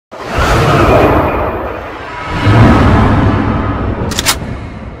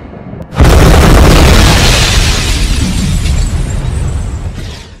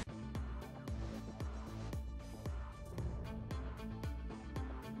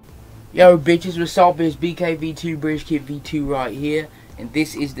Yo bitches, what's up? It's BKV2 British Kid V2 right here, and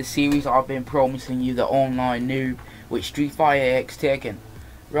this is the series I've been promising you, the online noob with Street Fighter X Tekken.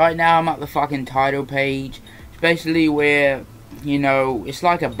 Right now I'm at the fucking title page. It's basically where, you know, it's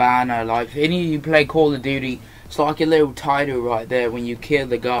like a banner. Like if any of you play Call of Duty, it's like a little title right there when you kill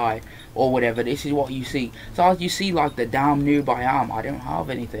the guy or whatever. This is what you see. So as you see, like the damn noob I am, I don't have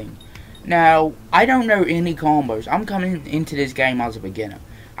anything. Now, I don't know any combos. I'm coming into this game as a beginner.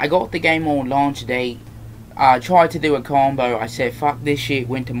 I got the game on launch day. I tried to do a combo. I said, fuck this shit,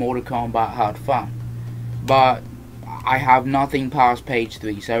 went to Mortal Kombat, had fun. But I have nothing past page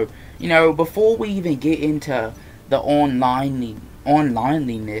 3. So, you know, before we even get into the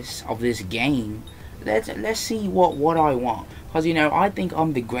onlineliness of this game, let's see what I want. Because, you know, I think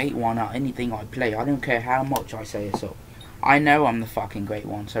I'm the great one at anything I play. I don't care how much I say it so. I know I'm the fucking great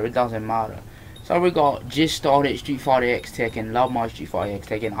one, so it doesn't matter. So we got just started Street Fighter X Tekken. Love my Street Fighter X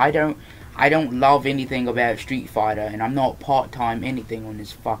Tekken. I don't love anything about Street Fighter, and I'm not part-time anything on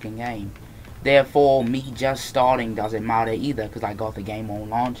this fucking game. Therefore, me just starting doesn't matter either, because I got the game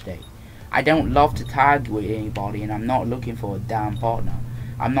on launch day. I don't love to tag with anybody, and I'm not looking for a damn partner.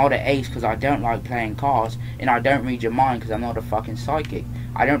 I'm not an ace because I don't like playing cards, and I don't read your mind because I'm not a fucking psychic.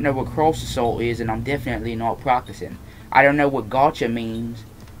 I don't know what cross assault is, and I'm definitely not practicing. I don't know what gotcha means,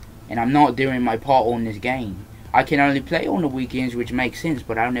 and I'm not doing my part on this game. I can only play on the weekends, which makes sense,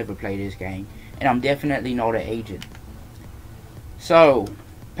 but I'll never play this game. And I'm definitely not an agent. So,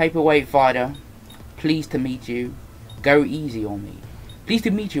 paperweight fighter, pleased to meet you. Go easy on me. Pleased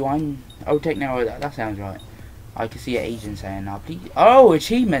to meet you, I'm... Oh, Techno, that sounds right. I can see an agent saying that. Please. Oh,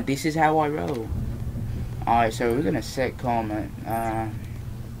 achievement, this is how I roll. Alright, so we're gonna set comment.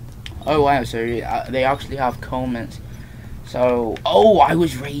 Oh wow, so they actually have comments. So, oh, I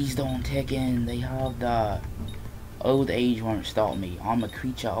was raised on Tekken. They have the old age won't stop me. I'm a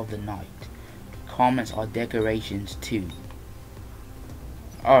creature of the night. Comments are decorations too.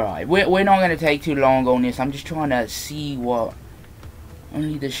 Alright, we're not going to take too long on this. I'm just trying to see what...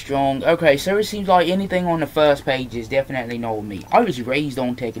 Only the strong... Okay, so it seems like anything on the first page is definitely not me. I was raised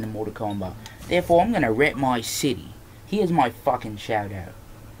on Tekken and Mortal Kombat. Therefore, I'm going to rep my city. Here's my fucking shout out.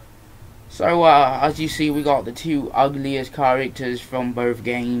 So, as you see, we got the two ugliest characters from both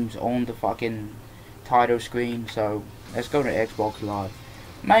games on the fucking title screen. So, let's go to Xbox Live.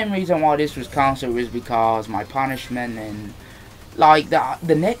 Main reason why this was cancelled was because my punishment and, like, the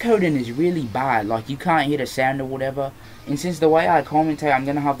netcoding is really bad. Like, you can't hear the sound or whatever. And since the way I commentate, I'm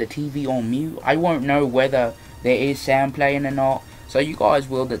going to have the TV on mute. I won't know whether there is sound playing or not. So, you guys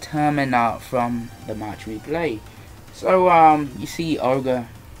will determine that from the match we play. So, you see Ogre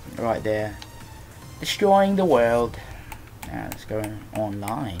right there, destroying the world. Now let's go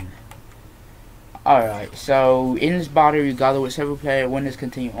online. Alright, so in this battle you gather with several player winners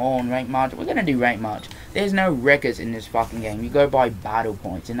continue on rank match. We're gonna do rank match. There's no records in this fucking game. You go by battle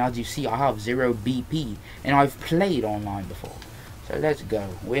points, and as you see I have 0 BP, and I've played online before. So let's go.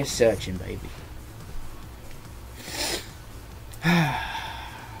 We're searching, baby.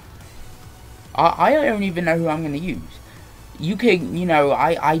 I don't even know who I'm gonna use. You can, you know,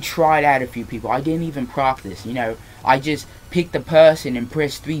 I tried out a few people. I didn't even practice, you know. I just picked the person and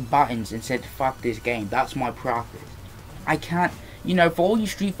pressed 3 buttons and said, fuck this game. That's my practice. I can't, you know, for all you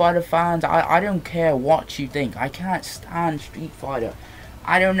Street Fighter fans, I don't care what you think. I can't stand Street Fighter.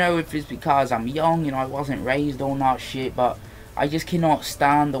 I don't know if it's because I'm young, you know, I wasn't raised on that shit, but I just cannot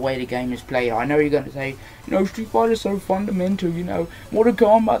stand the way the game is played. I know you're going to say, you know, Street Fighter is so fundamental, you know. Mortal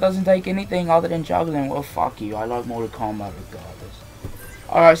Kombat doesn't take anything other than juggling. Well, fuck you. I like Mortal Kombat regardless.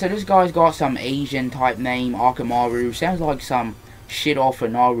 Alright, so this guy's got some Asian type name, Akamaru. Sounds like some shit off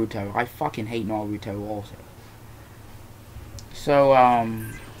of Naruto. I fucking hate Naruto also. So,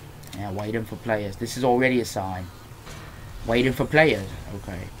 yeah, waiting for players. This is already a sign. Waiting for players.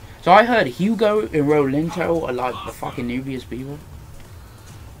 Okay. So I heard Hugo and Rolento are like the fucking noobiest people.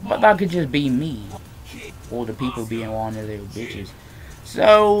 But that could just be me. Or the people being one of little bitches.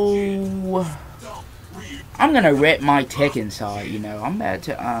 So I'm gonna rep my Tekken side, you know. I'm about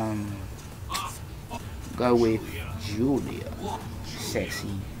to go with Julia.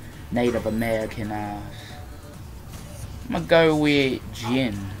 Sexy Native American ass. I'm gonna go with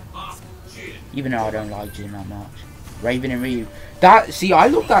Jin. Even though I don't like Jin that much. Raven and Ryu. That, see, I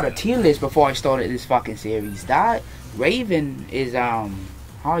looked at a tier list before I started this fucking series. That Raven is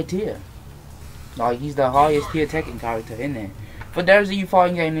high tier. Like, he's the highest tier Tekken character in there. For those of you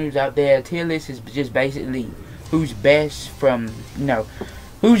fighting game noobs out there, tier list is just basically who's best from, you know,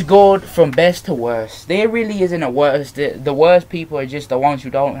 who's good from best to worst. There really isn't a worst. The worst people are just the ones who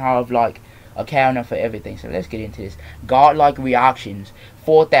don't have like a counter for everything. So let's get into this. Godlike reactions,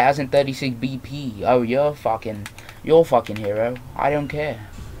 4036 BP. Oh, you're fucking hero. I don't care.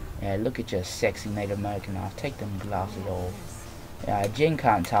 Yeah, look at your sexy Native American ass. Take them glasses off. Yeah, Jin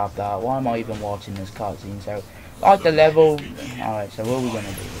can't top that. Why am I even watching this cutscene? So, like the level. Alright, so what are we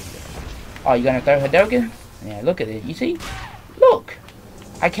gonna do? Oh, you gonna throw Hadouken? Yeah, look at it. You see? Look!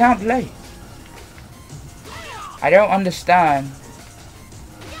 I can't play. I don't understand.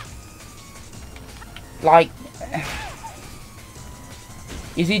 Like,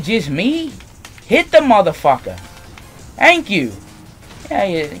 is it just me? Hit the motherfucker. Thank you. Yeah,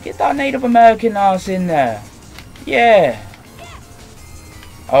 yeah, get that Native American ass in there. Yeah.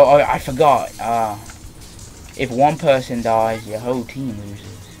 Oh, I forgot. If one person dies, your whole team loses.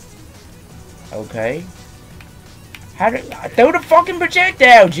 Okay. How do throw the fucking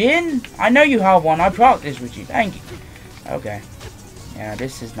projectile, Jin? I know you have one. I practiced with you. Thank you. Okay. Yeah,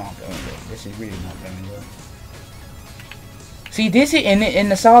 this is not going good. This is really not going good. See, this is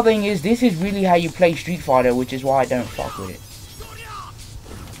and the sad thing is, this is really how you play Street Fighter, which is why I don't fuck with it.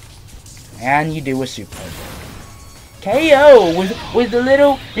 And you do a super KO with the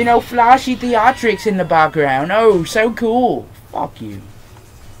little, you know, flashy theatrics in the background. Oh, so cool. Fuck you.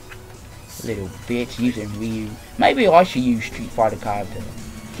 Little bitch using Ryu. Maybe I should use Street Fighter character.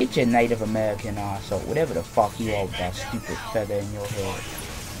 Get your Native American ass up. Whatever the fuck you are with that stupid feather in your head.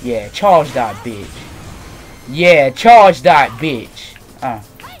 Yeah, charge that bitch. Yeah, charge that bitch.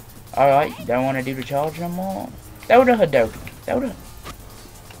 Alright, you don't want to do the charge no more? Throw the Hadouken. Throw the...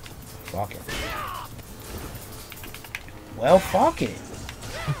 Fuck it. Well, fuck it.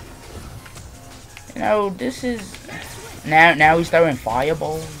 You know, this is... Now he's throwing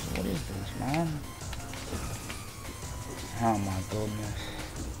fireballs. What is this, man? Oh my goodness.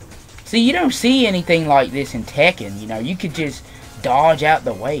 See, you don't see anything like this in Tekken, you know. You could just dodge out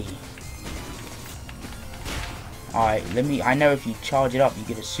the way. Alright, I know if you charge it up, you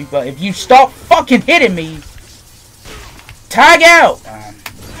get a super... If you stop fucking hitting me, tag out!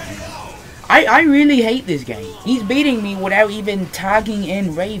 I really hate this game. He's beating me without even tagging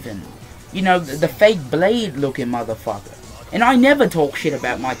in Raven. You know, the fake blade looking motherfucker. And I never talk shit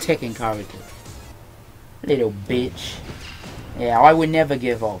about my Tekken character. Little bitch. Yeah, I would never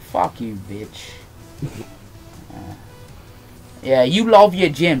give up. Fuck you, bitch. Yeah, you love your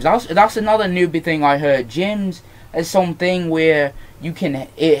gyms. That's another newbie thing I heard. Gyms is something where you can...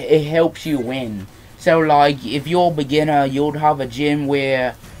 It helps you win. So, like, if you're a beginner, you'll have a gym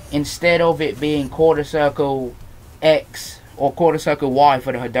where... Instead of it being quarter circle X or quarter circle Y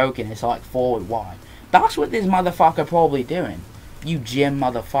for the Hadouken, it's like forward Y. That's what this motherfucker probably doing. You gym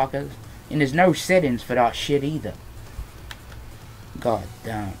motherfuckers. And there's no settings for that shit either. God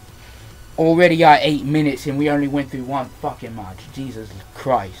damn. Already at 8 minutes and we only went through one fucking match. Jesus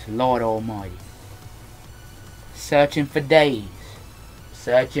Christ. Lord Almighty. Searching for days.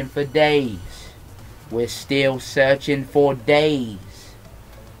 Searching for days. We're still searching for days.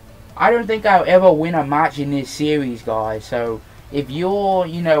 I don't think I'll ever win a match in this series, guys. So, if you're,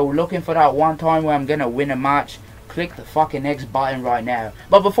 you know, looking for that one time where I'm gonna win a match, click the fucking X button right now.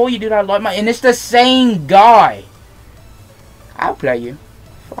 But before you do that, like and it's the same guy. I'll play you.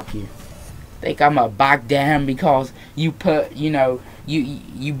 Fuck you. Think I'm a back down because you put, you know,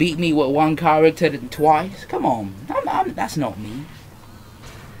 you beat me with one character twice? Come on. That's not me.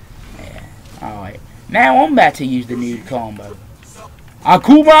 Yeah. Alright. Now I'm about to use the Noob combo.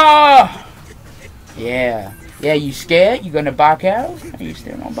 Akuma! Yeah. Yeah, you scared? You gonna back out? Are you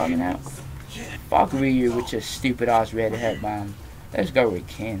still not backing out? Fuck Ryu with your stupid ass red headband. Let's go with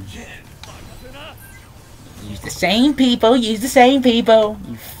Ken. Use the same people, use the same people.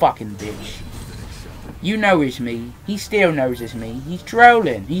 You fucking bitch. You know it's me. He still knows it's me. He's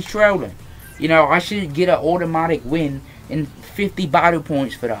trolling. He's trolling. You know, I should get an automatic win and 50 battle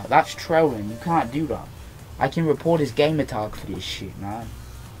points for that. That's trolling. You can't do that. I can report his gamer tag for this shit, man.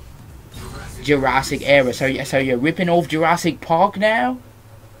 Jurassic era. So you're ripping off Jurassic Park now?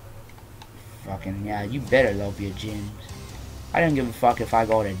 Fucking yeah, you better love your gyms. I don't give a fuck if I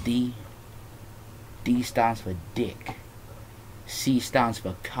got a D. D stands for dick. C stands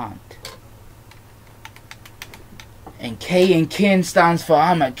for cunt. And K and Ken stands for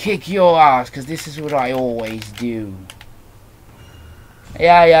I'ma kick your ass, cause this is what I always do.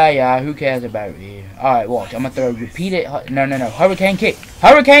 Yeah, who cares about you? Alright, watch, I'm gonna throw, repeat it, no, hurricane kick,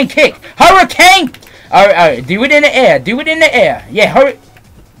 hurricane kick, hurricane! Alright, do it in the air, do it in the air, yeah, hurry.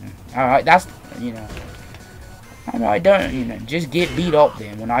 Alright, that's, you know, I don't, you know, just get beat up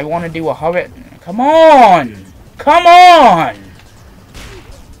then, when I want to do a hurricane, come on, come on!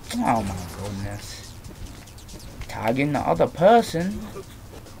 Oh my goodness. Tagging the other person.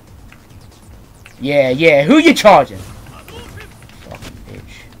 Yeah. Who you charging? Fucking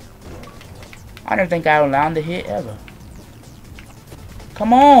bitch. I don't think I'll land a hit ever.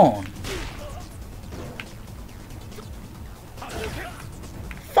 Come on.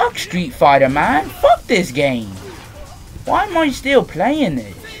 Fuck Street Fighter, man. Fuck this game. Why am I still playing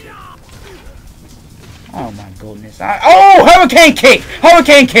this? Oh my goodness. Oh, Hurricane Kick!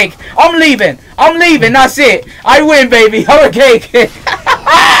 Hurricane Kick! I'm leaving! That's it! I win, baby! Hurricane Kick!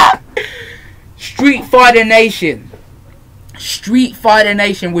 Street Fighter Nation. Street Fighter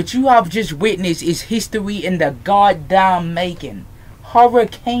Nation, what you have just witnessed is history in the goddamn making.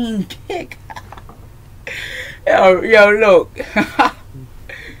 Hurricane Kick. Yo, look.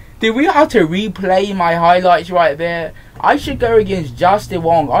 Did we have to replay my highlights right there? I should go against Justin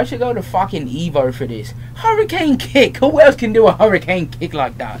Wong. I should go to fucking Evo for this. Hurricane Kick. Who else can do a Hurricane Kick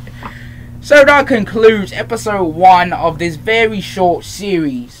like that? So that concludes episode 1 of this very short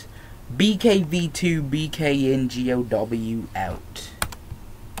series. BKV2 BKNGOW out.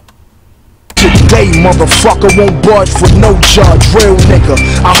 Today, motherfucker won't budge with no judge. Real nigga,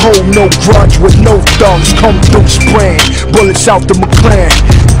 I hold no grudge with no thugs. Come through spraying bullets out the McLaren.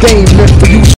 Game meant for you.